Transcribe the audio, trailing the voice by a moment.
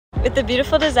With the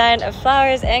beautiful design of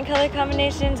flowers and color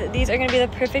combinations, these are going to be the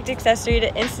perfect accessory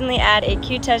to instantly add a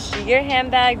cute touch to your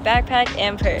handbag, backpack,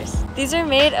 and purse. These are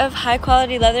made of high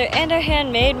quality leather and are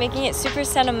handmade, making it super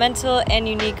sentimental and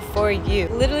unique for you.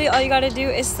 Literally all you gotta do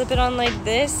is slip it on like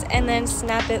this and then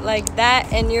snap it like that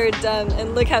and you're done,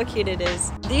 and look how cute it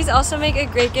is. These also make a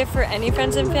great gift for any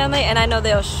friends and family, and I know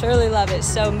they'll surely love it,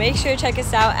 so make sure to check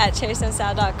us out at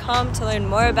CHERRYSTONEStyle.com to learn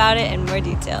more about it and more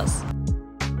details.